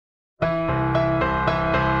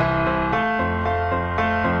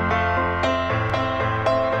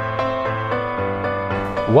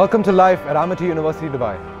Welcome to life at Amity University,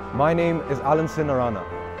 Dubai. My name is Alanson Arana.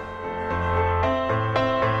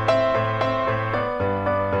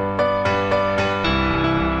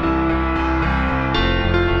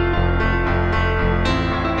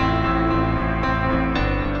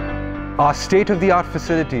 Our state-of-the-art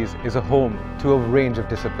facilities is a home to a range of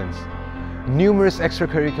disciplines, numerous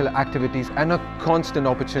extracurricular activities and a constant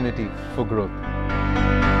opportunity for growth.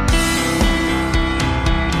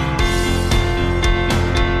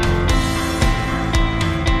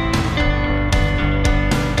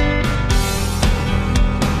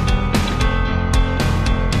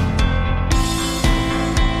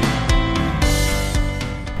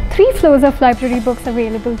 Three floors of library books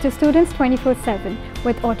available to students 24/7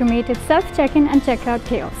 with automated self-check-in and check-out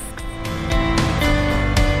kiosks.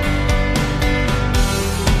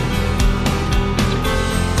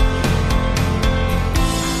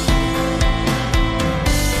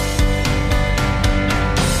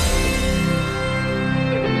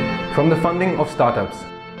 From the funding of startups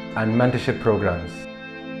and mentorship programs,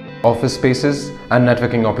 office spaces and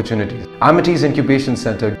networking opportunities, Amity's Incubation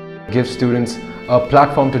Center gives students a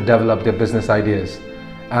platform to develop their business ideas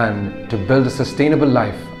and to build a sustainable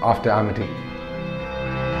life after Amity.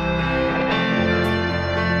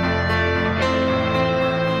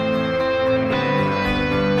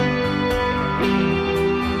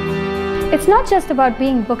 It's not just about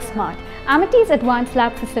being book smart. Amity's advanced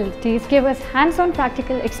lab facilities give us hands-on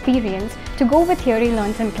practical experience to go with theory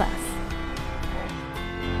learned in class.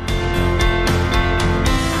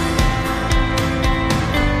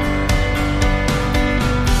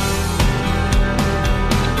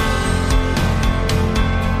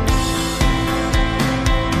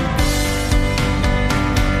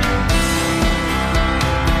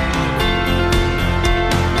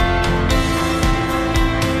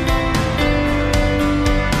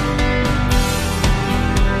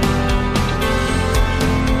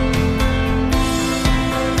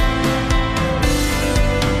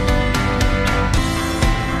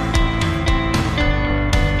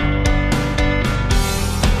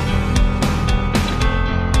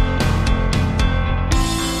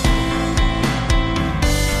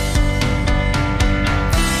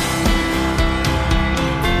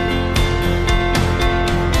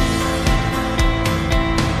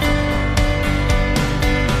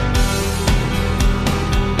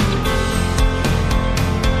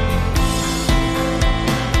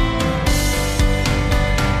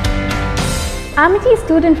 Amity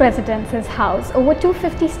student residences house over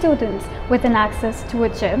 250 students with an access to a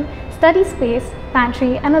gym, study space,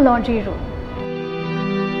 pantry and a laundry room.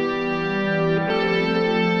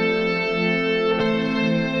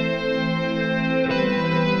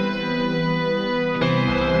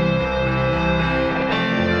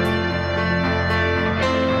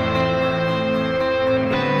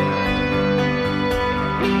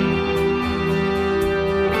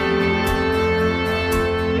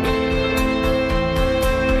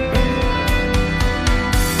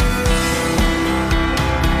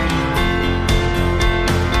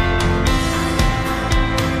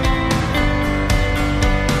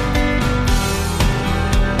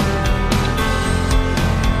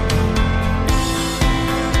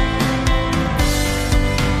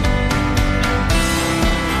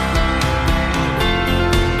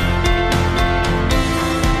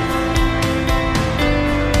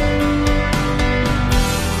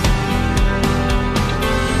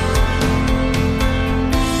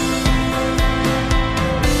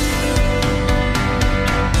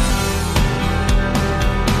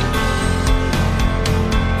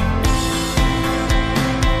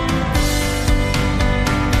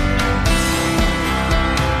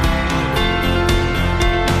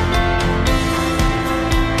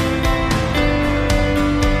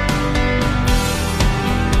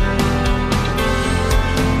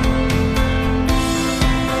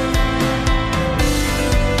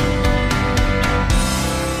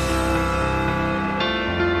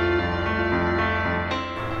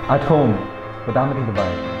 At home with Amity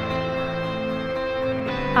Dubai.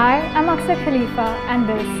 I am Aksar Khalifa and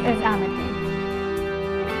this is Amity.